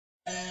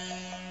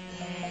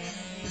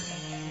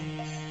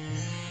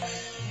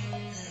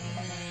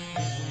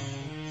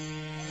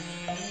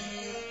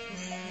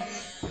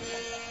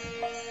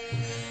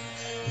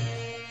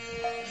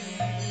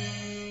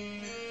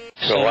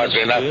So what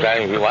enough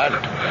time we want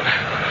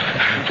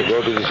to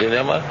go to the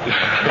cinema?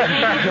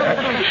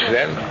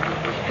 Then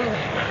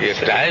yes,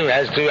 time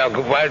has to be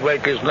occupied by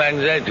Krishna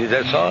anxiety,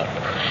 that's all.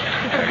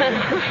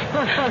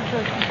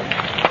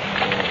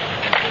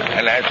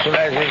 And as soon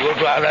as we go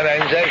to other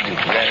anxiety,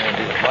 then it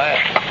is fire.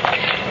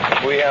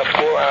 We have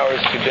 4 hours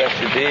to address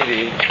the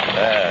deity.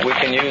 We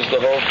can use the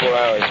whole 4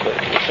 hours, but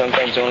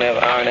sometimes we only have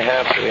an hour and a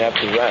half, so we have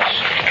to rush.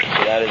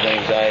 So that is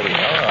anxiety.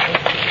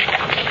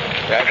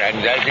 That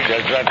anxiety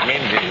does not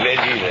mean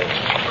laziness.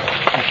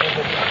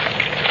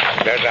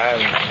 That I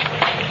have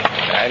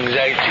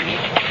anxiety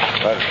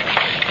for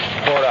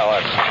 4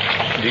 hours.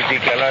 Deity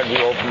cannot be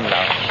opened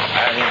now.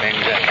 I am in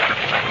anxiety.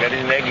 That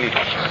is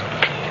negligence.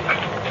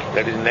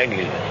 That is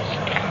negligence.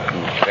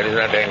 That is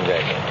not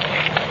anxiety.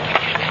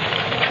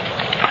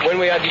 When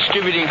we are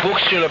distributing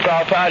books, Srila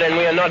Prabhupada, and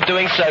we are not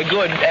doing so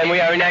good, and we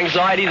are in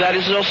anxiety, that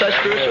is also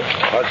spiritual?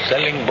 For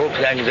selling books,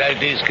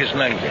 anxiety is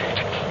Krishna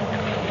anxiety.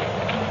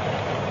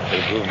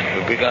 If you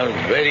become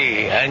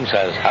very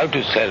anxious how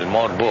to sell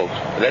more books,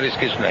 that is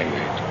Krishna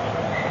anxiety.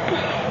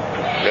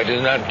 That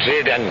is not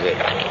trade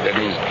anxiety, that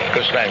is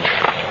Krishna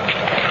anxiety.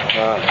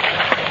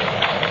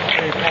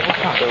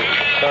 So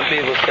some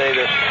people say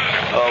that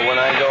when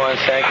I go on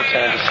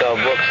Sankirtan to sell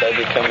books, I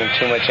become in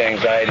too much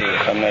anxiety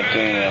if I'm not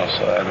doing well,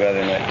 so I'd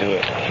rather not do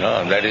it.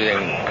 No, that is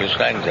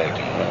Krishna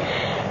anxiety.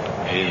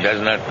 He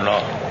does not know.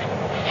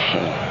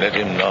 Let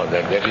him know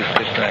that is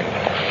Krishna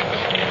anxiety.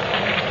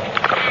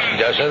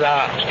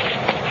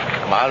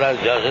 Mother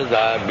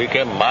Jashoda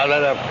became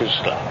mother of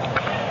Krishna,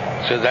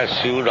 so that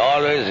she would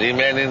always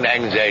remain in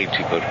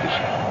anxiety for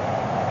Krishna.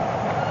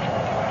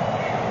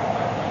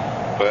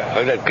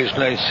 Whether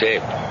Krishna is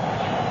safe,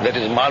 that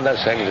is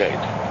mother's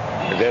anxiety.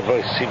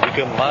 Therefore she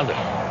became mother.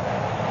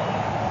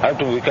 How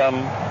to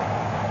become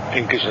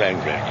in Krishna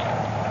anxiety?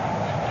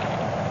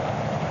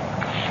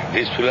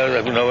 This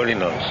philosophy nobody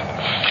knows.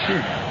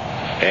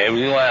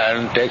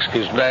 Everyone takes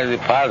Krishna as the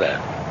father.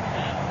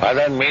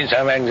 Father means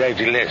I am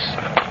anxiety-less.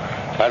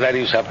 Father,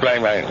 you supply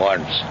my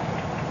wants.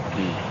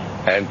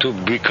 And to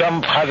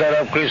become father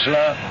of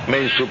Krishna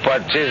means to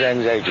purchase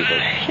anxiety for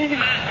him.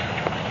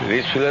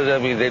 This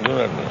philosophy they do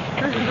not know.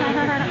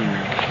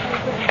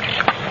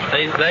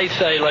 They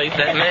say, like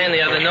that man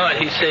the other night,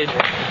 he said,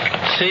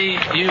 see,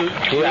 you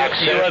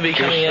are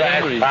becoming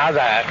angry.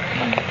 Father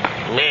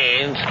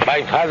means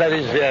my father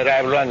is there, I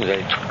have no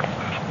anxiety.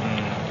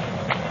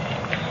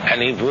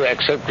 And if you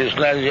accept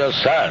Krishna as your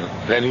son,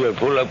 then you are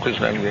full of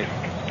Krishna anxiety.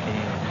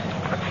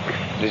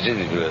 This is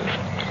the philosophy.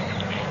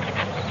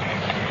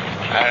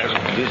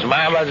 And these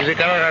Mayavadis, they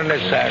cannot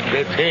understand.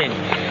 They think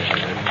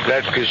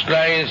that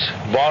Krishna is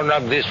born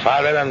of this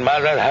father and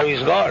mother, how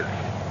is God?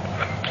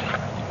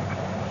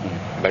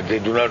 But they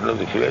do not know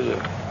the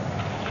philosophy.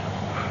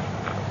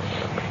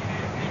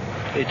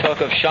 They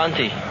talk of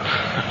Shanti.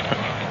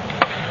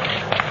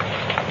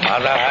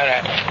 Mother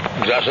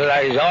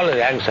Jashoda is always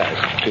anxious.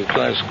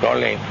 Krishna is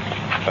crawling,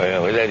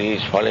 whether he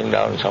is falling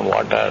down some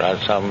water or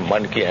some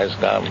monkey has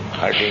come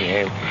hurting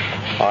him,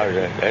 or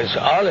it's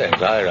always,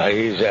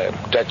 he is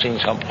touching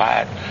some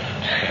fire.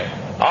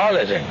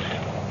 Always angry.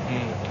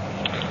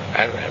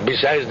 And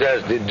besides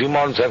that, the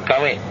demons are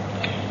coming.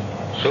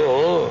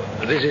 So,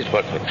 this is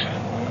perfection.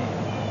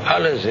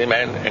 Always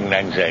remain in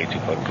anxiety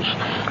for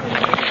Krishna.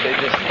 They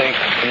just think,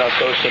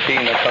 Nasoshati,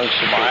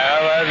 Nakanshati.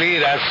 Mayavadi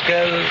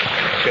rascal,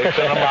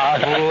 Chaitanya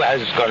Mahaprabhu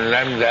has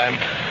condemned them.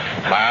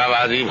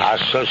 Mayavadi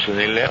Bhashya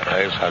Sunile,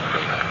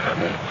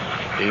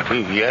 if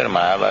you hear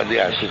Mayavadi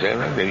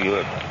Ashisana, then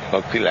your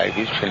bhakti life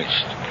is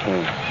finished.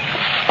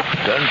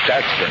 Don't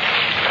touch them.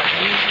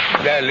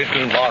 They are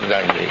little more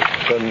than the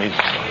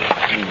communists.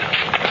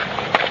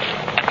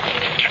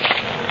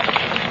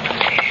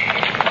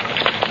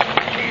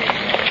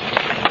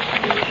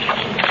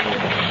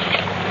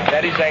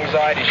 That is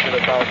anxiety, Srila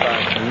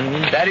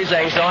Prabhupada. That is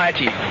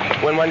anxiety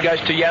when one goes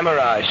to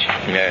Yamaraj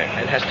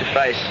and has to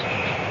face.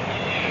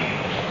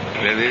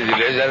 That is the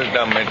result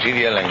of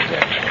material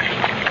anxiety.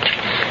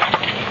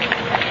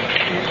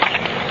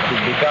 To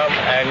become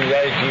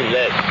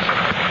anxiety-less,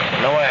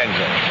 no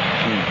anxiety.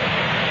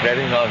 That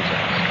is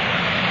nonsense.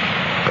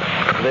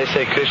 They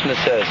say Krishna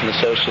says,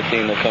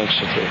 Nasoshati,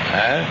 Nakanshati.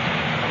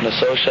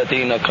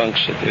 Nasoshati,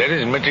 Nakanshati. That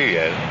is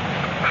material.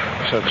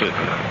 Sochati,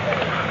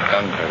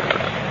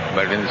 Kankhati.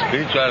 But in the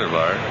spiritual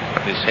world,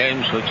 the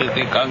same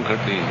Sochati,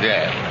 Kankhati is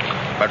there,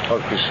 but for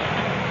Krishna.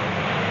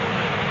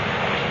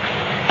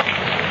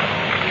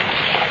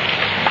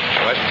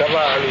 First of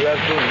all, you have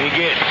to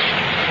negate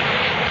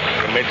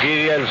the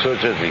material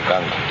Sochati,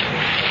 Kankhati.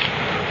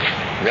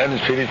 Then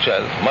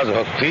spiritual, Mad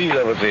Bhakti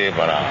Lavate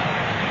Para.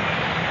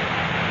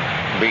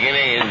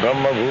 Beginning is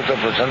Brahma Bhuta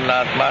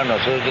Prasannatma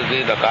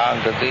Nasojati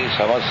Dakantati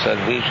Samas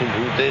Sarvishu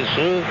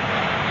Bhuteshu.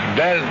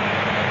 Then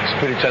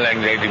spiritual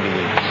anxiety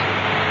begins.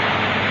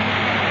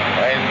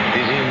 When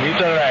this is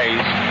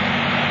neutralized,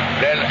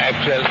 then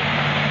actual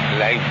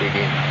life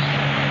begins.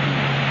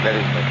 That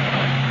is bhakti.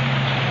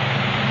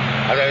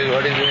 Otherwise,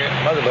 what is the name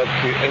of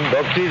bhakti? In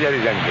bhakti there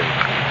is anxiety.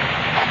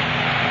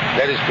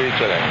 That is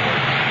spiritual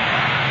anxiety.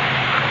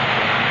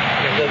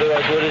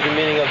 Otherwise, what is the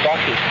meaning of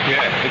bhakti?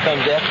 Yeah. It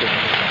comes after.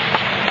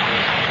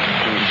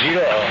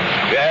 Zero,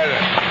 where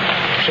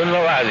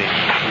Sunnavadi.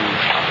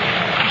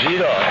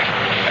 Zero,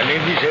 and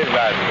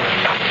Nidishedvadi.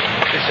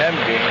 The same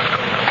thing.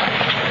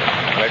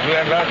 But we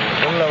are not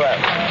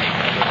Sunnavadi.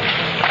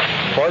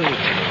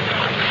 Positive,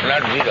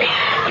 not zero.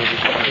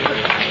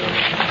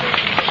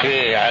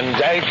 See,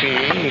 anxiety,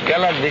 you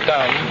cannot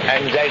become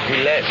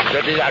anxiety-less.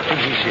 That is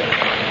artificial.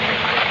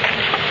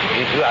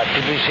 If you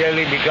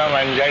artificially become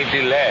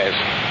anxiety-less,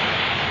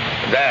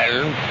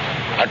 then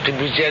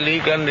artificially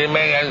you can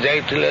remain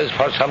anxiety-less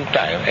for some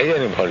time.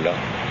 Again you fall down.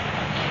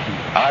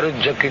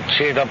 Arujya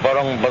kitchena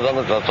parang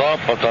padam tata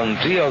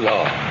patanti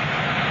adha.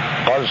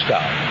 Falls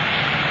down.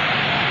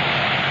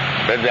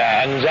 But the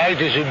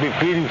anxiety should be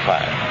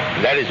purified.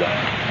 That is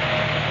all.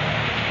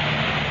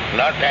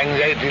 Not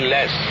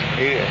anxiety-less.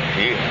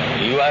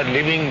 You are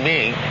living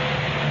being.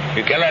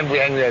 You cannot be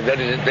anxious. That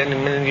is, then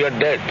means you are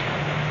dead.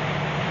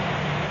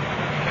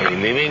 A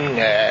living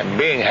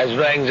being has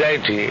no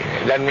anxiety.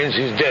 That means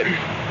he is dead.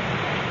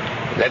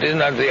 That is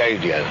not the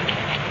ideal.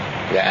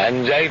 The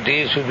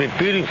anxiety should be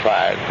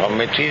purified from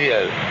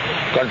material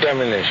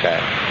contamination,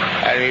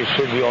 and it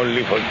should be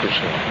only for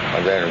Krishna.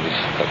 Then it is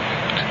perfect.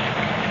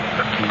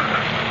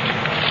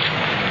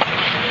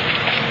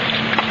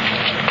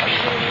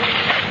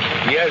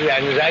 Here the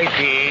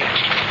anxiety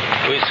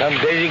with some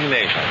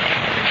designation.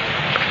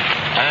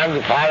 I am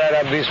the father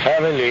of this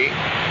family.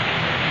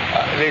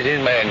 This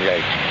is my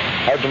anxiety.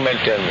 How to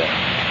maintain them?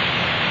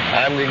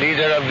 I am the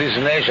leader of this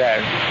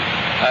nation.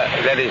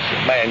 That is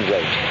my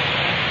anxiety.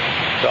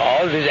 So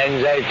all these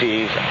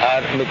anxieties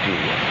are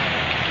material.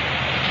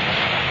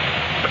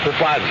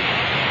 Upadi.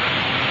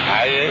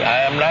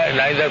 I am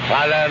neither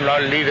father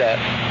nor leader.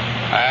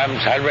 I am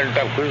servant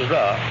of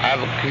Krishna. I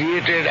have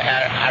created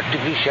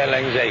artificial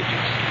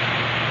anxieties.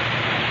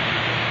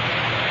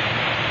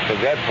 So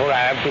therefore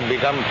I have to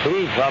become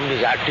free from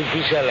this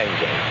artificial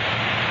anxiety.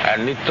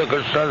 And Nitya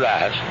Krishna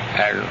Das,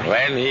 and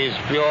when he is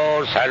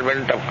pure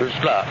servant of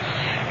Krishna,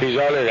 he is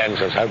always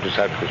anxious how to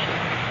serve Krishna.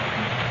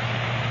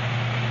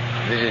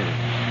 This is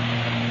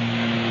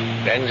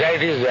the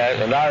anxiety is there,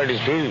 so now it is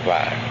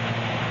purified.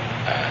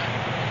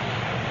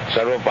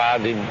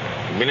 Sarvapadi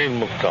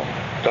vinimuktam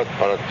tat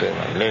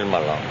paratena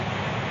nirmalam.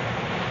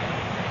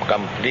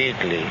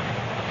 Completely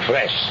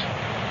fresh.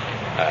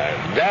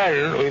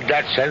 Then with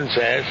that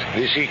senses,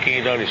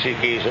 Rishikina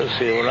Rishikesha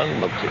Sevanam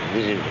Bhakti.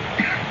 This is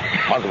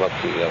not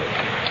Bhakti.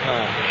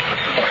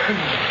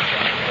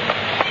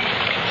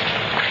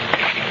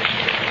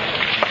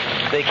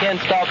 They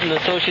can't stop in the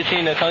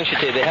Soshati na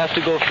Kankshati. They have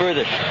to go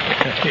further.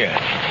 Yeah.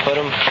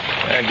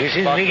 And this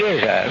is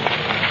negation.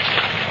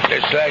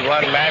 It's like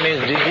one man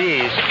is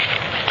diseased,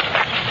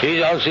 he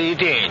is also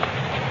eating,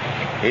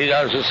 he is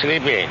also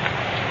sleeping.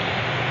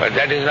 But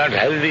that is not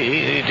healthy, he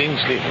is eating,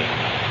 sleeping.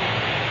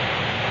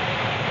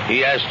 He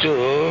has to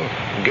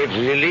get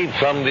relief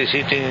from this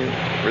eating,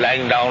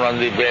 lying down on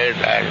the bed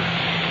and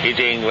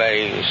eating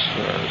by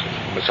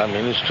some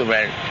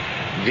instrument.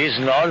 This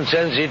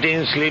nonsense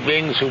eating,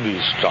 sleeping should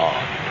be stopped.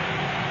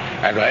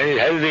 And when he is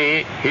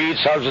healthy, he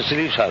eats also,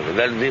 sleeps also.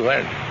 That is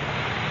different.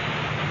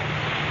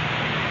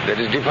 That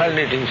is different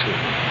eating, sleep.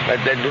 But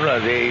they do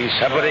not. They are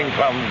suffering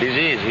from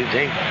disease. He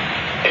thinks,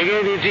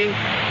 again eating,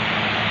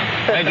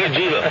 make it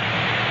zero.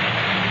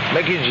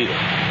 Make it zero.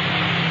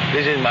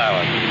 This is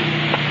Maya.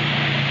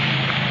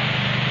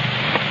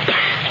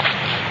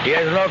 He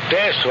has no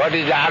taste. What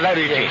is the other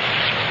eating?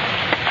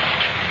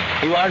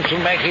 He wants to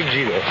make it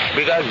zero.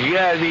 Because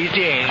here the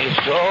eating is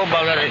so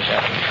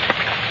bothersome.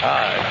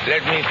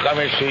 Let me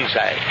commit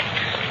suicide.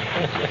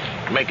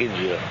 Make it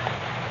zero.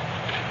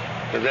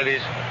 So that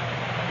is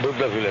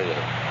Buddha philosophy.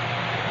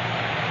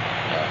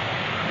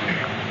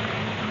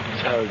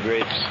 sour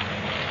grapes.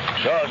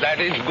 So that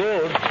is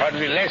good for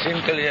the less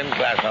intelligent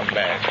class of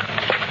man.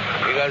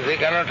 Because they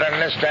cannot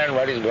understand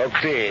what is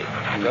bhakti.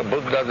 The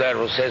Buddha there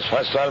who says,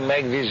 first of all,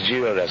 make this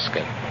jiva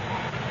rascal.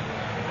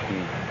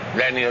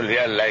 Then your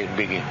real life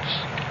begins.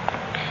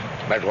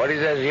 But what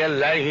is the real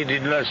life he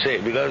did not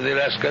say, because the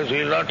rascals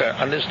will not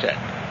understand.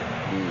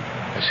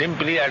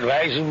 Simply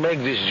advise him, make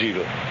this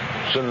zero,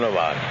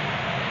 sunnavad.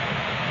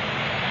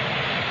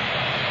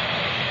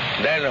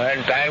 Then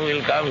when time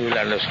will come, he will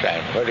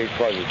understand what is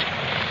positive.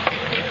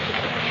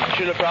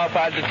 Srila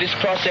Prabhupada, this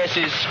process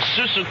is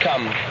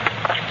susukam,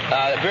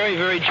 very,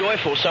 very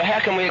joyful. So how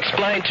can we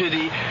explain to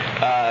the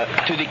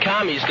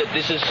karmis that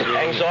this is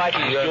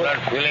anxiety? You are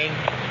not feeling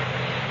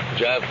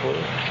joyful?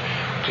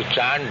 To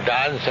chant,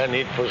 dance and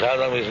eat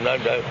prasadam is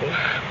not joyful?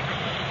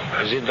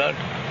 Is it not?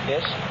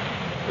 Yes.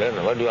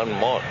 Then what do you want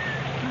more?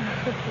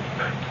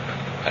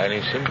 And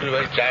it's simply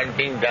by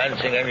chanting,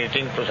 dancing and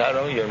eating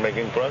prasadam, you are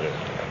making progress.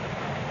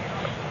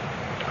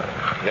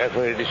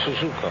 Therefore it is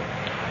susukam.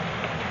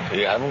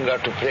 You haven't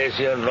got to place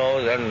your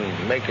nose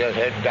and make your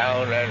head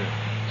down and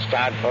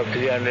start for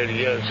 300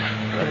 years.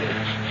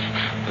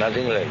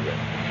 Nothing like that.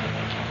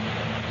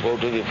 go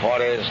to the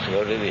forest,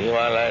 go to the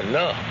Himalaya.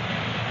 No.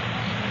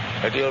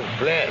 At your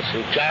place,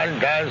 you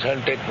chant, dance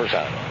and take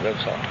prasad.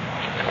 That's all.